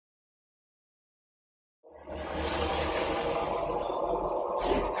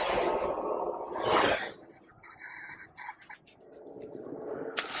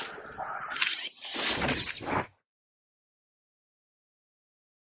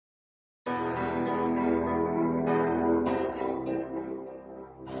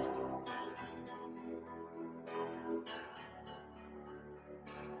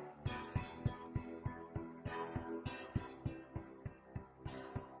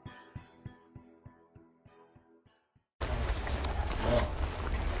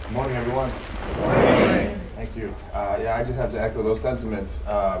Good morning, everyone. Good morning. Thank you. Yeah, I just have to echo those sentiments.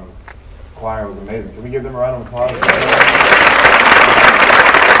 Choir was amazing. Can we give them a round of applause? All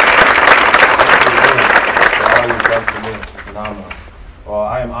you've done for me, phenomenal. Well,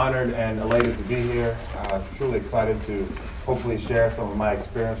 I am honored and elated to be here. Truly excited to hopefully share some of my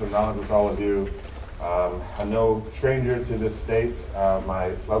experience and knowledge with all of you. I'm no stranger to this state.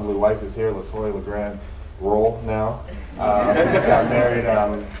 My lovely wife is here, Dr. Rolle now. We just got married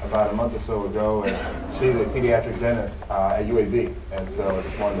about a month or so ago, and she's a pediatric dentist at UAB, and so I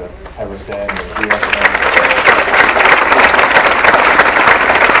just wanted to have her stand and be recognized.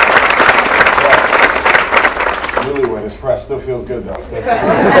 Newlywed is fresh, still feels good though.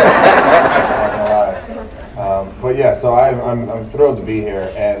 But yeah, so I'm thrilled to be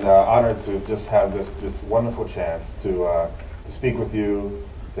here and honored to just have this wonderful chance to speak with you,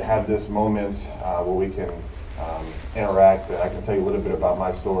 to have this moment where we can interact, and I can tell you a little bit about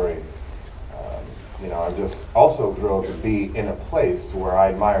my story. I'm just also thrilled to be in a place where I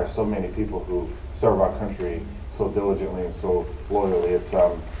admire so many people who serve our country so diligently and so loyally.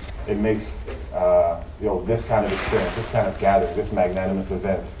 It makes this kind of experience, this kind of gathering, this magnanimous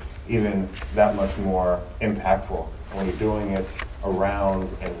event, even that much more impactful when you're doing it around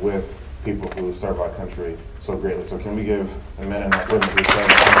and with people who serve our country so greatly. So can we give the men and women who serve our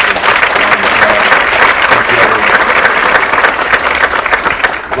country?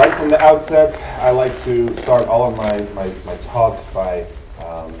 Right from the outset, I like to start all of my talks by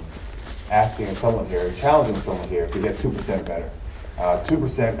asking someone here, and challenging someone here to get 2% better.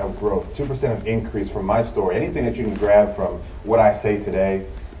 2% of growth, 2% of increase from my story. Anything that you can grab from what I say today,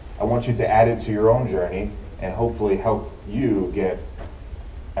 I want you to add it to your own journey and hopefully help you get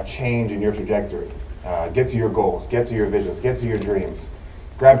a change in your trajectory. Get to your goals, get to your visions, get to your dreams.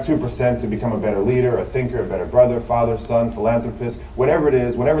 Grab 2% to become a better leader, a thinker, a better brother, father, son, philanthropist, whatever it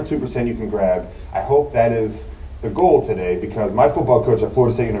is, whatever 2% you can grab. I hope that is the goal today, because my football coach at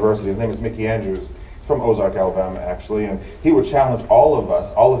Florida State University, his name is Mickey Andrews, from Ozark, Alabama, actually, and he would challenge all of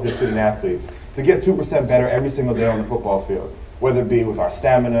us, all of his student athletes, to get 2% better every single day on the football field, whether it be with our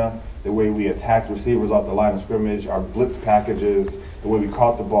stamina, the way we attacked receivers off the line of scrimmage, our blitz packages, the way we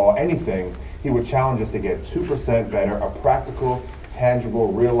caught the ball, anything. He would challenge us to get 2% better, a practical,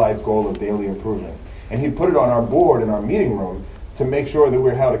 tangible, real-life goal of daily improvement. And he'd put it on our board in our meeting room to make sure that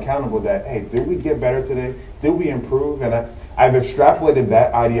we're held accountable that, hey, did we get better today? Did we improve? And I've extrapolated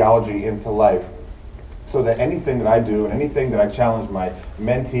that ideology into life, so that anything that I do and anything that I challenge my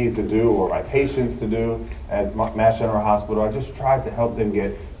mentees to do or my patients to do at Mass General Hospital, I just try to help them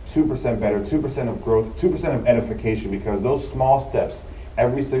get 2% better, 2% of growth, 2% of edification, because those small steps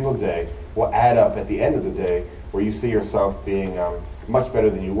every single day will add up at the end of the day, where you see yourself being much better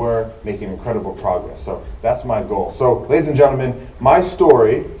than you were, making incredible progress. So that's my goal. So, ladies and gentlemen, my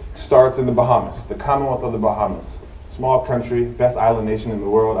story starts in the Bahamas, the Commonwealth of the Bahamas. Small country, best island nation in the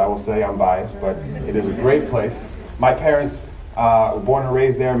world. I will say I'm biased, but it is a great place. My parents were born and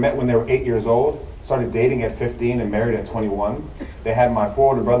raised there, met when they were 8 years old, started dating at 15 and married at 21. They had my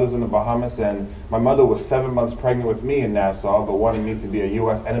 4 older brothers in the Bahamas, and my mother was 7 months pregnant with me in Nassau, but wanted me to be a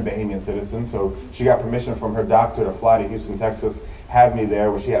U.S. and a Bahamian citizen, so she got permission from her doctor to fly to Houston, Texas, have me there,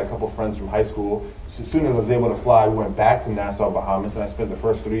 where she had a couple friends from high school. So as soon as I was able to fly, we went back to Nassau, Bahamas, and I spent the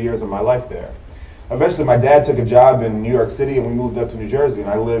first 3 years of my life there. Eventually, my dad took a job in New York City, and we moved up to New Jersey, and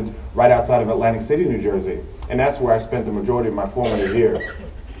I lived right outside of Atlantic City, New Jersey, and that's where I spent the majority of my formative years.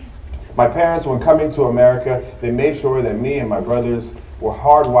 My parents, when coming to America, they made sure that me and my brothers were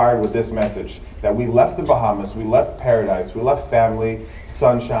hardwired with this message, that we left the Bahamas, we left paradise, we left family,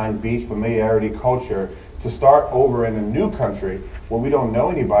 sunshine, beach, familiarity, culture, to start over in a new country where we don't know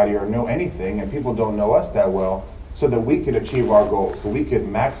anybody or know anything, and people don't know us that well, so that we could achieve our goals, so we could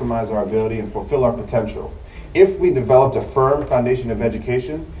maximize our ability and fulfill our potential. If we developed a firm foundation of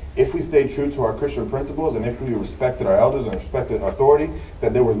education, if we stayed true to our Christian principles, and if we respected our elders and respected authority,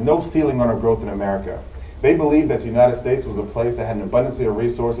 that there was no ceiling on our growth in America. They believed that the United States was a place that had an abundance of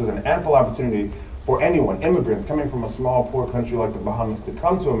resources and ample opportunity for anyone, immigrants coming from a small, poor country like the Bahamas, to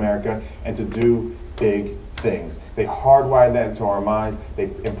come to America and to do big things. They hardwired that into our minds. They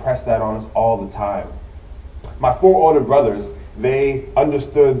impressed that on us all the time. My 4 older brothers, they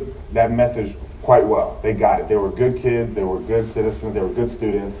understood that message quite well. They got it. They were good kids, they were good citizens, they were good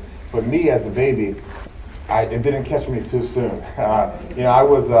students. But me as the baby, it didn't catch me too soon. I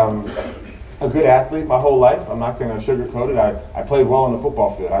was a good athlete my whole life. I'm not going to sugarcoat it. I played well on the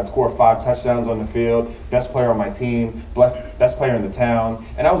football field. I'd score 5 touchdowns on the field, best player on my team, best player in the town,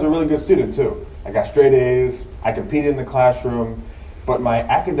 and I was a really good student too. I got straight A's, I competed in the classroom, but my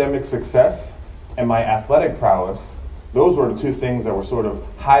academic success and my athletic prowess Those were the two things that were sort of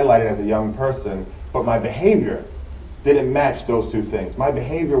highlighted as a young person, but my behavior didn't match those two things. My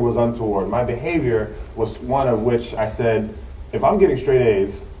behavior was untoward. My behavior was one of which I said, if I'm getting straight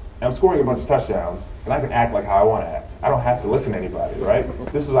A's and I'm scoring a bunch of touchdowns, and I can act like how I want to act. I don't have to listen to anybody, right?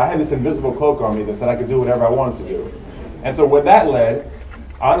 I had this invisible cloak on me that said I could do whatever I wanted to do. And so what that led,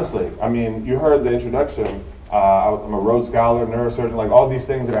 honestly, I mean, you heard the introduction. I'm a Rhodes scholar, neurosurgeon, like all these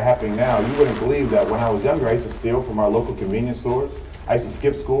things that are happening now. You wouldn't believe that when I was younger, I used to steal from our local convenience stores. I used to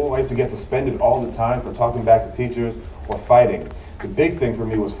skip school. I used to get suspended all the time for talking back to teachers or fighting. The big thing for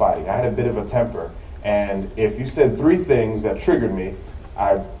me was fighting. I had a bit of a temper. And if you said three things that triggered me,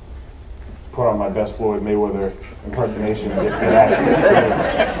 I put on my best Floyd Mayweather impersonation and just get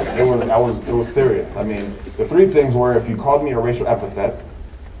at it. It was serious. I mean, the three things were, if you called me a racial epithet,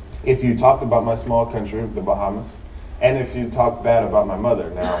 if you talked about my small country, the Bahamas, and if you talked bad about my mother.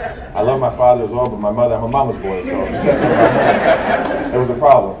 Now, I love my father as well, but my mother, I'm a mama's boy, so if you said something about her, there was a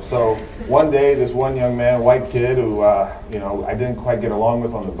problem. So one day, this one young man, white kid who I didn't quite get along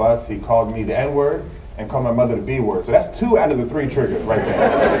with on the bus, he called me the N-word and called my mother the B-word. So that's 2 out of the 3 triggers right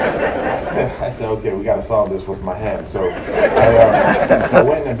there. I said, okay, we got to solve this with my hands. So I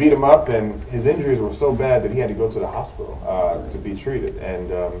went and beat him up, and his injuries were so bad that he had to go to the hospital to be treated.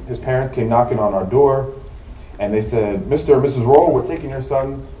 And his parents came knocking on our door, and they said, Mr. and Mrs. Rolle, we're taking your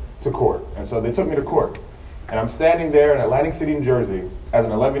son to court. And so they took me to court. And I'm standing there in Atlantic City, New Jersey, as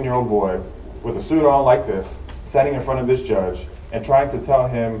an 11-year-old boy with a suit on like this, standing in front of this judge and trying to tell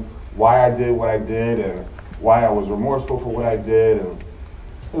him why I did what I did and why I was remorseful for what I did. And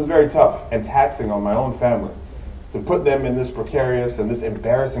it was very tough and taxing on my own family to put them in this precarious and this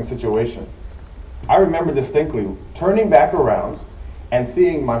embarrassing situation. I remember distinctly turning back around and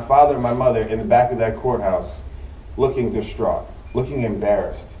seeing my father and my mother in the back of that courthouse looking distraught, looking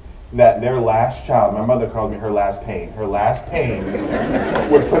embarrassed, that their last child, my mother called me her last pain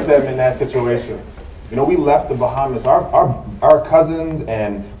would put them in that situation. You know, we left the Bahamas. Our cousins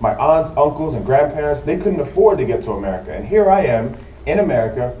and my aunts, uncles, and grandparents, they couldn't afford to get to America. And here I am in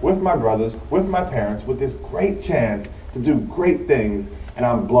America with my brothers, with my parents, with this great chance to do great things, and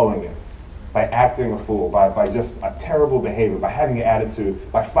I'm blowing it by acting a fool, by just a terrible behavior, by having an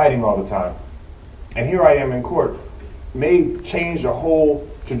attitude, by fighting all the time. And here I am in court. May change the whole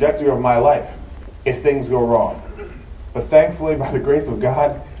trajectory of my life if things go wrong. But thankfully, by the grace of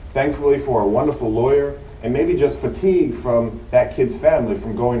God, thankfully for a wonderful lawyer, and maybe just fatigue from that kid's family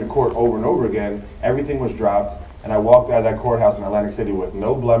from going to court over and over again, everything was dropped, and I walked out of that courthouse in Atlantic City with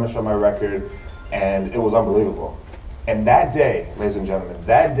no blemish on my record, and it was unbelievable. And that day, ladies and gentlemen,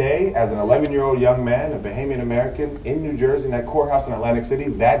 that day, as an 11-year-old young man, a Bahamian American in New Jersey, in that courthouse in Atlantic City,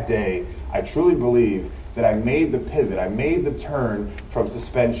 that day, I truly believe that I made the pivot, I made the turn from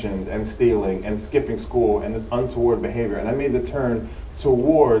suspensions and stealing and skipping school and this untoward behavior, and I made the turn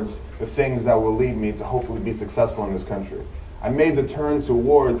towards the things that will lead me to hopefully be successful in this country. I made the turn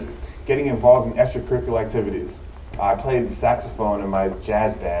towards getting involved in extracurricular activities. I played the saxophone in my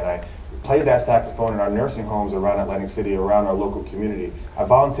jazz band. I played that saxophone in our nursing homes around Atlantic City, around our local community. I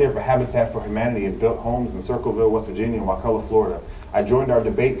volunteered for Habitat for Humanity and built homes in Circleville, West Virginia, and Wakulla, Florida. I joined our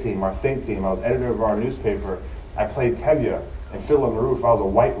debate team, our think team. I was editor of our newspaper. I played Tevye and Fiddle on the Roof. I was a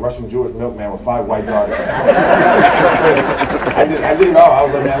white Russian Jewish milkman with 5 white daughters. I did it all. I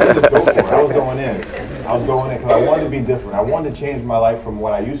was like, man, let's just go for it. I was going in because I wanted to be different. I wanted to change my life from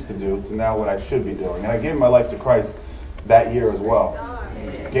what I used to do to now what I should be doing. And I gave my life to Christ that year as well.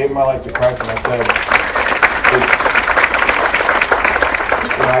 Gave my life to Christ, and I said,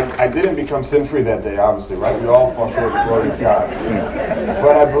 I didn't become sin-free that day, obviously, right? We all fall short of the glory of God.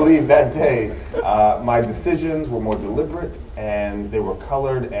 But I believe that day, my decisions were more deliberate, and they were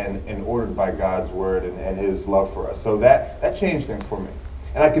colored and ordered by God's word and his love for us. So that changed things for me.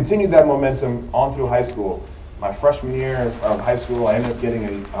 And I continued that momentum on through high school. My freshman year of high school, I ended up getting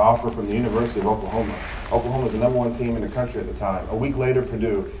an offer from the University of Oklahoma. Oklahoma was the #1 team in the country at the time. A week later,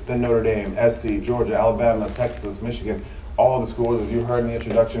 Purdue, then Notre Dame, SC, Georgia, Alabama, Texas, Michigan, all the schools, as you heard in the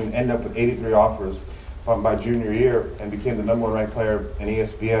introduction, ended up with 83 offers by junior year and became the #1 ranked player in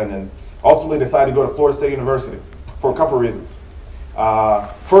ESPN, and ultimately decided to go to Florida State University for a couple of reasons.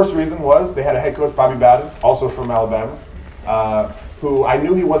 First reason was they had a head coach, Bobby Bowden, also from Alabama, who I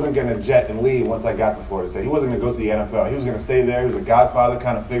knew he wasn't going to jet and leave once I got to Florida State. He wasn't going to go to the NFL. He was going to stay there. He was a godfather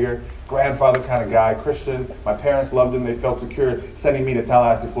kind of figure, grandfather kind of guy, Christian. My parents loved him. They felt secure sending me to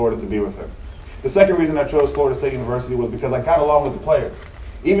Tallahassee, Florida to be with him. The second reason I chose Florida State University was because I got along with the players.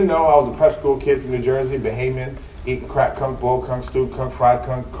 Even though I was a prep school kid from New Jersey, Bahamian, eating crack kunk, boiled kunk, stewed kunk, fried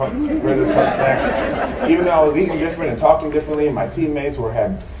kunk, spreaders, kunk snack. Even though I was eating different and talking differently, my teammates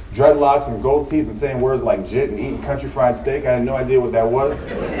had dreadlocks and gold teeth and saying words like jit and eating country fried steak. I had no idea what that was.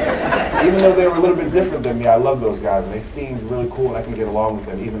 Even though they were a little bit different than me, I love those guys, and they seemed really cool, and I can get along with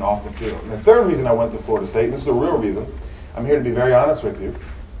them even off the field. And the third reason I went to Florida State, and this is a real reason, I'm here to be very honest with you.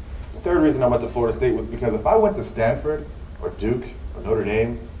 The third reason I went to Florida State was because if I went to Stanford or Duke or Notre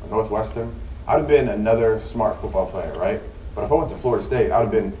Dame or Northwestern, I'd have been another smart football player, right? But if I went to Florida State, I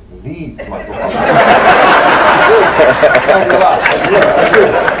would have been the smart football player. That's not gonna lie.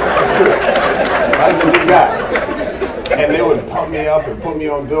 That's true. I'd have been the guy. And they would pump me up and put me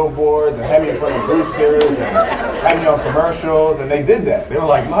on billboards and have me in front of boosters and have me on commercials, and they did that. They were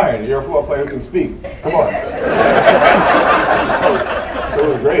like, Myron, you're a football player who can speak. Come on. So it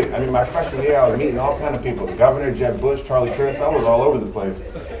was great. I mean, my freshman year, I was meeting all kinds of people. The governor, Jeb Bush, Charlie Crist, I was all over the place.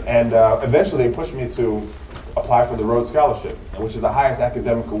 And eventually they pushed me to apply for the Rhodes Scholarship, which is the highest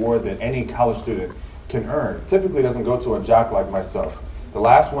academic award that any college student can earn. Typically doesn't go to a jock like myself. The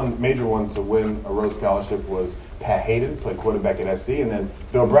last one, major one to win a Rhodes Scholarship was Pat Hayden, played quarterback at SC, and then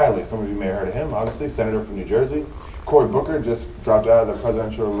Bill Bradley, some of you may have heard of him, obviously, senator from New Jersey. Cory Booker just dropped out of the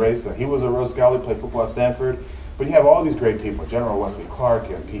presidential race. He was a Rhodes Scholar, played football at Stanford. But you have all these great people, General Wesley Clark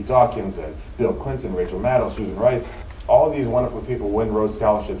and Pete Dawkins and Bill Clinton, Rachel Maddow, Susan Rice. All these wonderful people win Rhodes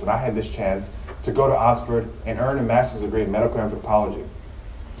Scholarships, and I had this chance to go to Oxford and earn a master's degree in medical anthropology.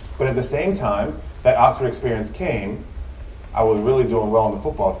 But at the same time that Oxford experience came, I was really doing well on the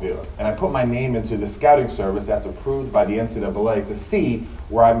football field. And I put my name into the scouting service that's approved by the NCAA to see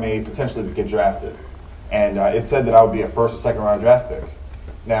where I may potentially get drafted. And it said that I would be a first or second round draft pick.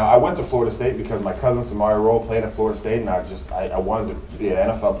 Now, I went to Florida State because my cousin, Myron Rolle, played at Florida State, and I wanted to be an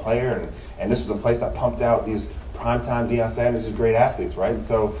NFL player, and this was a place that pumped out these primetime Deion Sanders, these great athletes, right? And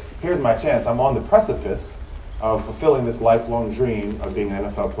so here's my chance. I'm on the precipice of fulfilling this lifelong dream of being an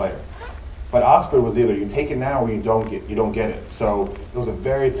NFL player. But Oxford was either you take it now or you don't get it. So it was a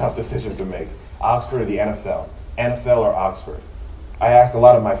very tough decision to make. Oxford or the NFL? NFL or Oxford? I asked a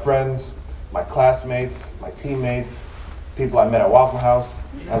lot of my friends, my classmates, my teammates, people I met at Waffle House.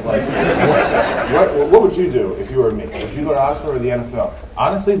 I was like, what would you do if you were me? Would you go to Oxford or the NFL?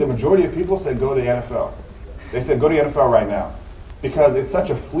 Honestly, the majority of people said go to the NFL. They said go to the NFL right now. Because it's such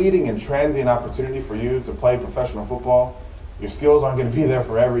a fleeting and transient opportunity for you to play professional football. Your skills aren't going to be there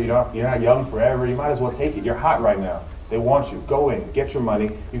forever. You're not young forever. You might as well take it. You're hot right now. They want you. Go in. Get your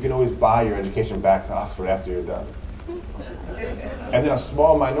money. You can always buy your education back to Oxford after you're done. And then a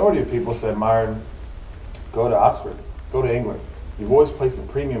small minority of people said, Myron, go to Oxford. Go to England. You've always placed a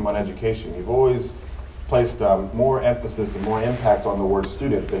premium on education. You've always placed more emphasis and more impact on the word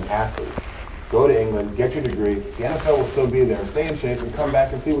student than athletes. Go to England, get your degree. The NFL will still be there. Stay in shape and come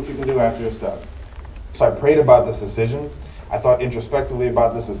back and see what you can do after it's done. So I prayed about this decision. I thought introspectively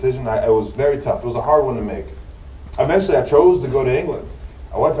about this decision. It was very tough. It was a hard one to make. Eventually, I chose to go to England.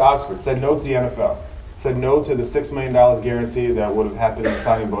 I went to Oxford, said no to the NFL, said no to the $6 million guarantee that would have happened in the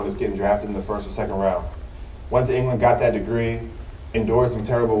signing bonus getting drafted in the first or second round. Went to England, got that degree, endured some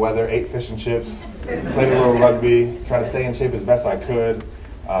terrible weather, ate fish and chips, played a little rugby, tried to stay in shape as best I could,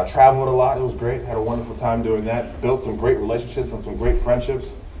 traveled a lot. It was great. Had a wonderful time doing that. Built some great relationships and some great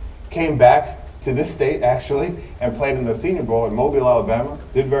friendships. Came back to this state, actually, and played in the Senior Bowl in Mobile, Alabama.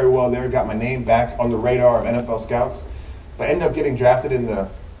 Did very well there. Got my name back on the radar of NFL scouts. But ended up getting drafted in the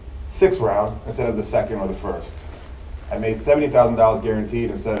 6th round instead of the 2nd or the 1st. I made $70,000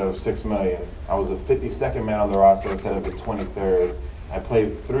 guaranteed instead of $6 million. I was the 52nd man on the roster instead of the 23rd. I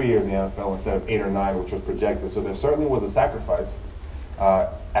played 3 years in the NFL instead of 8 or 9, which was projected. So there certainly was a sacrifice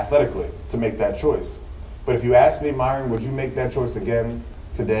athletically to make that choice. But if you ask me, Myron, would you make that choice again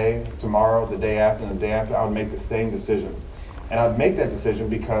today, tomorrow, the day after, and the day after? I would make the same decision. And I would make that decision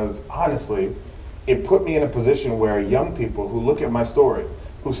because, honestly, it put me in a position where young people who look at my story,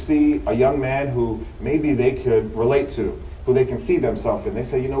 who see a young man who maybe they could relate to, who they can see themselves in, they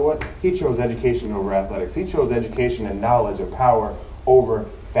say, you know what? He chose education over athletics. He chose education and knowledge and power over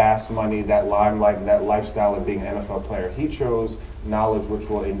fast money, that limelight, and that lifestyle of being an NFL player. He chose knowledge which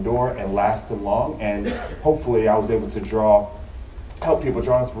will endure and last him long, and hopefully I was able to help people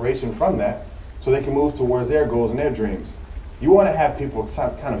draw inspiration from that so they can move towards their goals and their dreams. You want to have people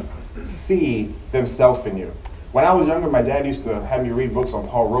kind of see themselves in you. When I was younger, my dad used to have me read books on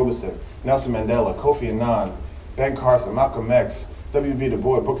Paul Robeson, Nelson Mandela, Kofi Annan, Ben Carson, Malcolm X, W.B. Du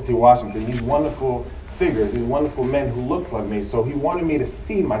Bois, Booker T. Washington, these wonderful figures, these wonderful men who looked like me. So he wanted me to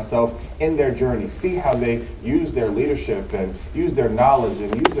see myself in their journey, see how they use their leadership and use their knowledge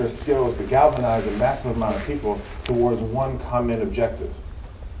and use their skills to galvanize a massive amount of people towards one common objective.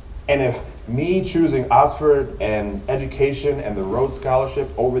 And if me choosing Oxford and education and the Rhodes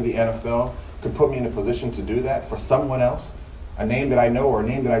Scholarship over the NFL could put me in a position to do that for someone else, a name that I know or a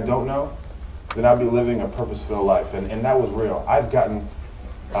name that I don't know, then I'll be living a purpose-filled life. And that was real. I've gotten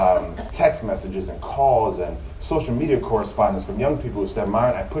text messages and calls and social media correspondence from young people who said,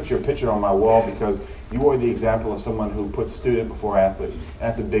 Myron, I put your picture on my wall because you are the example of someone who puts student before athlete. And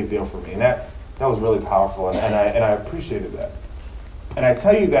that's a big deal for me. And that was really powerful, and I appreciated that. And I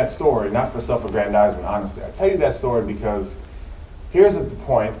tell you that story, not for self-aggrandizement, honestly. I tell you that story because here's at the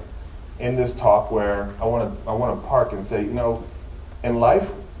point in this talk where I want to park and say, you know, in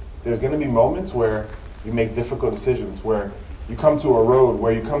life, there's going to be moments where you make difficult decisions, where you come to a road,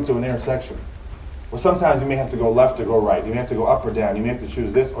 where you come to an intersection, where sometimes you may have to go left or go right. You may have to go up or down. You may have to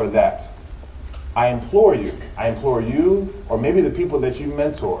choose this or that. I implore you, or maybe the people that you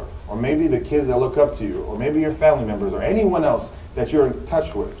mentor, or maybe the kids that look up to you, or maybe your family members, or anyone else that you're in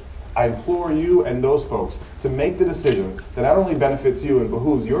touch with, I implore you and those folks to make the decision that not only benefits you and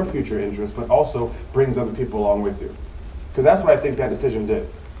behooves your future interests, but also brings other people along with you. Because that's what I think that decision did.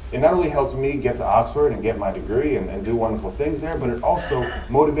 It not only helped me get to Oxford and get my degree and do wonderful things there, but it also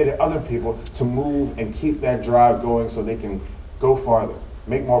motivated other people to move and keep that drive going so they can go farther,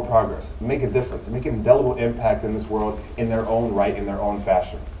 make more progress, make a difference, make an indelible impact in this world in their own right, in their own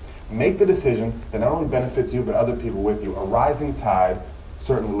fashion. Make the decision that not only benefits you, but other people with you. A rising tide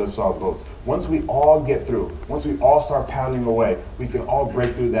certainly lifts all boats. Once we all get through, once we all start pounding away, we can all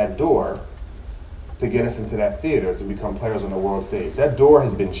break through that door to get us into that theater to become players on the world stage. That door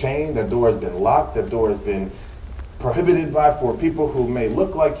has been chained, that door has been locked, that door has been prohibited by for people who may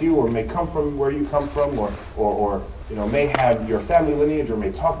look like you or may come from where you come from or you know, may have your family lineage or may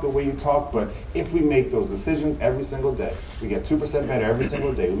talk the way you talk, but if we make those decisions every single day, we get 2% better every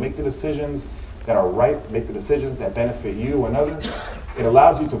single day, we make the decisions that are right, make the decisions that benefit you and others, it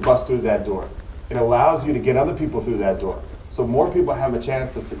allows you to bust through that door. It allows you to get other people through that door. So more people have a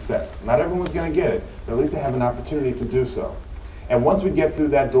chance of success. Not everyone's going to get it, but at least they have an opportunity to do so. And once we get through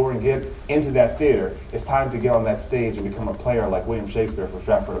that door and get into that theater, it's time to get on that stage and become a player like William Shakespeare from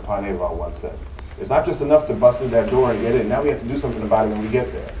Stratford-upon-Avon once said. It's not just enough to bust through that door and get in. Now we have to do something about it when we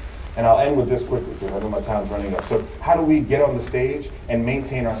get there. And I'll end with this quickly because I know my time's running up. So how do we get on the stage and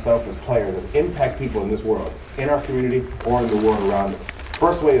maintain ourselves as players, as impact people in this world, in our community or in the world around us?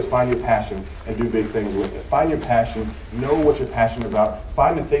 First way is find your passion and do big things with it. Find your passion, know what you're passionate about,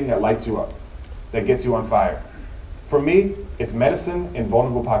 find the thing that lights you up, that gets you on fire. For me, it's medicine in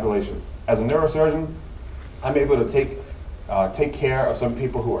vulnerable populations. As a neurosurgeon, I'm able to take care of some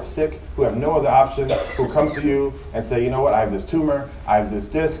people who are sick, who have no other option, who come to you and say, you know what, I have this tumor, I have this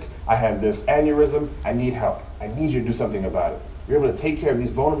disc, I have this aneurysm, I need help. I need you to do something about it. You're able to take care of these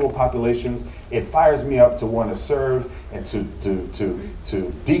vulnerable populations. It fires me up to want to serve and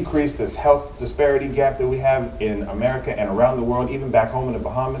to decrease this health disparity gap that we have in America and around the world, even back home in the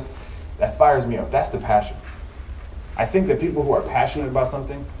Bahamas. That fires me up. That's the passion. I think that people who are passionate about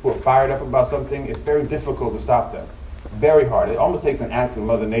something, who are fired up about something, it's very difficult to stop them. Very hard. It almost takes an act of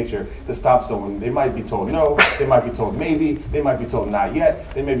Mother Nature to stop someone. They might be told no, they might be told maybe, they might be told not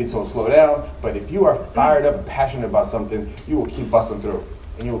yet, they may be told slow down, but if you are fired up and passionate about something, you will keep busting through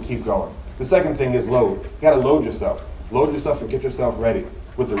and you will keep going. The second thing is load. You gotta load yourself. Load yourself and get yourself ready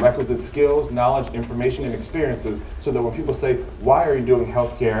with the requisite skills, knowledge, information, and experiences so that when people say, why are you doing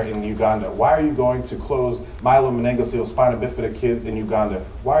healthcare in Uganda? Why are you going to close myelomeningocele spina bifida kids in Uganda?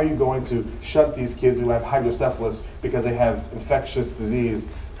 Why are you going to shunt these kids who have hydrocephalus because they have infectious disease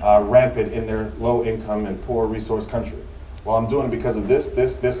rampant in their low income and poor resource country? Well, I'm doing it because of this,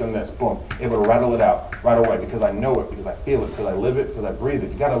 and this. Boom. Able to rattle it out right away because I know it, because I feel it, because I live it, because I breathe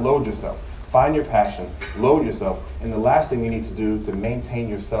it. You gotta load yourself. Find your passion, load yourself, and the last thing you need to do to maintain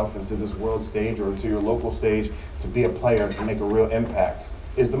yourself into this world stage or into your local stage to be a player, to make a real impact,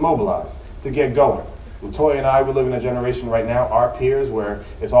 is to mobilize, to get going. Latoya and I, we live in a generation right now, our peers, where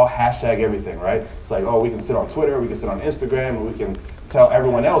it's all hashtag everything, right? It's like, oh, we can sit on Twitter, we can sit on Instagram, and we can tell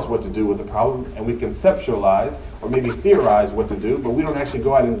everyone else what to do with the problem, and we conceptualize or maybe theorize what to do, but we don't actually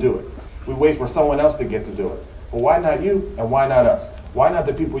go out and do it. We wait for someone else to get to do it. But why not you, and why not us? Why not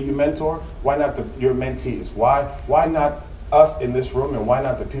the people you mentor? Why not your mentees? Why not us in this room, and why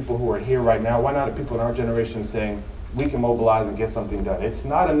not the people who are here right now? Why not the people in our generation saying, we can mobilize and get something done? It's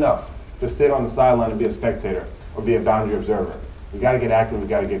not enough to sit on the sideline and be a spectator or be a boundary observer. We got to get active, we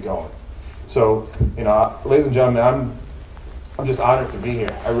got to get going. So, you know, ladies and gentlemen, I'm just honored to be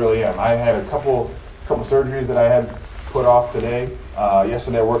here. I really am. I had a couple surgeries that I had put off today.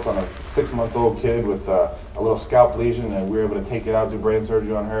 Yesterday I worked on a 6-month-old kid with a little scalp lesion, and we were able to take it out, do brain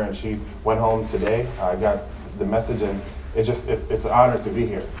surgery on her, and she went home today. I got the message, and it's an honor to be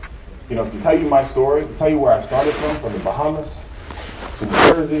here. You know, to tell you my story, to tell you where I started from the Bahamas to New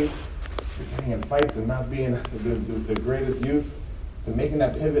Jersey, to getting in fights and not being the greatest youth, to making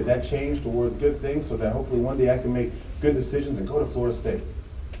that pivot, that change towards good things so that hopefully one day I can make good decisions and go to Florida State,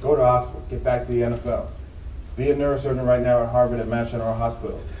 go to Oxford, get back to the NFL, be a neurosurgeon right now at Harvard at Mass General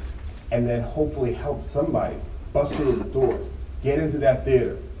Hospital, and then hopefully help somebody bust through the door, get into that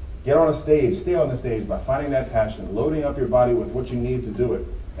theater, get on a stage, stay on the stage by finding that passion, loading up your body with what you need to do it,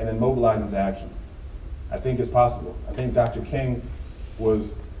 and then mobilize into action. I think it's possible. I think Dr. King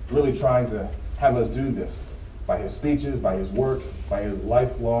was really trying to have us do this by his speeches, by his work, by his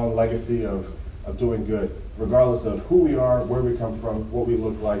lifelong legacy of doing good, regardless of who we are, where we come from, what we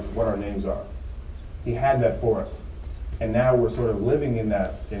look like, what our names are. He had that for us. And now we're sort of living in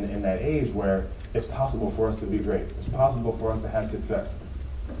that age where it's possible for us to be great. It's possible for us to have success.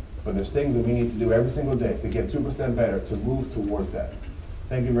 But there's things that we need to do every single day to get 2% better, to move towards that.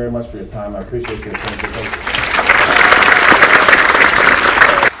 Thank you very much for your time. I appreciate your attention.